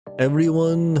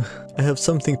Everyone, I have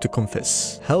something to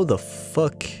confess. How the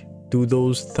fuck do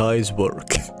those thighs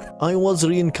work? I was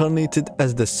reincarnated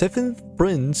as the 7th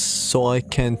prince so I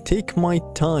can take my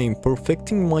time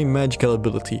perfecting my magical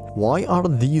ability. Why are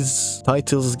these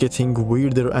titles getting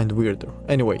weirder and weirder?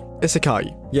 Anyway,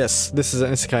 isekai. Yes, this is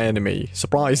an isekai anime.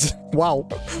 Surprise! Wow!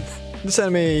 This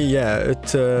anime, yeah,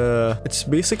 it's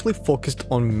basically focused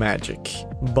on magic,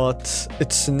 but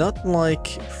it's not like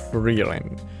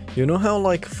Frieren. You know how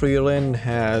like Frieren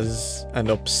has an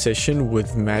obsession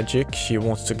with magic? She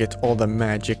wants to get all the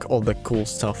magic, all the cool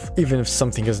stuff. Even if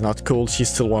something is not cool, she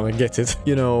still wanna get it.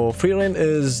 You know, Frieren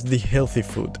is the healthy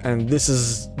food, and this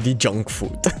is the junk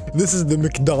food. This is the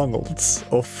McDonald's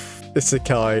of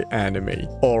isekai anime.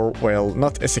 Or, well,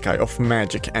 not isekai, of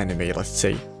magic anime, let's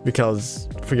say. Because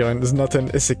Frieren is not an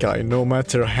isekai, no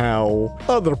matter how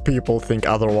other people think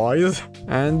otherwise.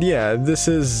 And yeah, this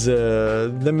is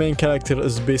the main character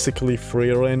is basically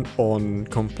Frieren on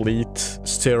complete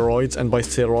steroids, and by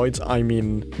steroids I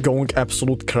mean going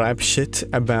absolute crap shit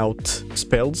about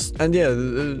spells. And yeah,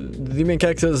 the main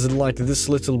character is like this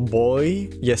little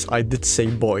boy. Yes, I did say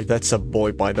boy, that's a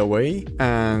boy by the way.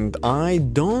 And I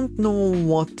don't know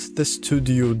what the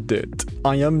studio did.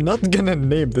 I am not gonna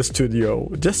name the studio,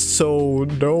 just so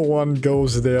no one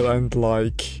goes there and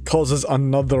like causes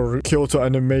another Kyoto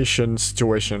Animation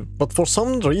situation. But for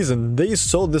some reason they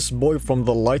saw this boy from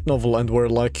the light novel and were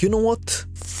like, you know what?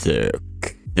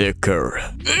 Thicker.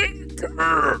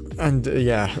 And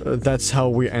yeah, that's how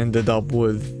we ended up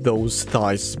with those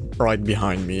thighs right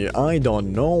behind me. I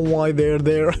don't know why they're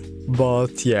there.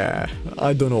 But yeah,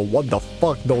 I don't know what the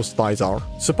fuck those thighs are.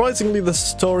 Surprisingly, the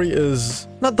story is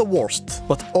not the worst,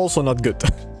 but also not good.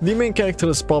 The main character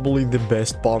is probably the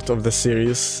best part of the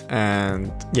series,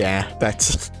 and yeah,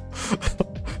 that's...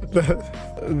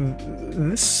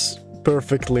 This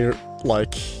perfectly,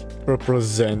 like,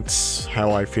 represents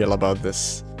how I feel about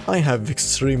this. I have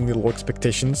extremely low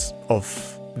expectations of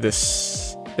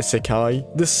this isekai.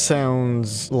 This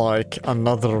sounds like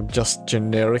another just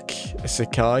generic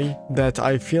isekai that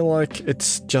I feel like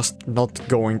it's just not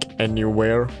going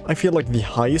anywhere. I feel like the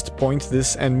highest point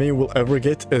this anime will ever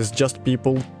get is just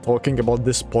people talking about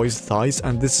this boy's thighs,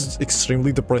 and this is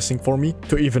extremely depressing for me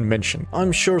to even mention.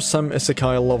 I'm sure some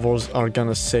isekai lovers are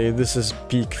gonna say this is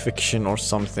peak fiction or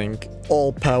something.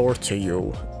 All power to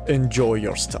you. Enjoy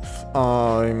your stuff.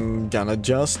 I'm gonna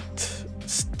just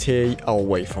stay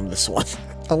away from this one.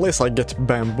 Unless I get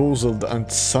bamboozled and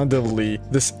suddenly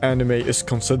this anime is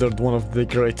considered one of the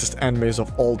greatest animes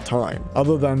of all time.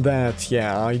 Other than that,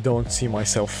 yeah, I don't see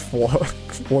myself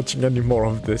watching any more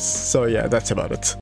of this. So yeah, that's about it.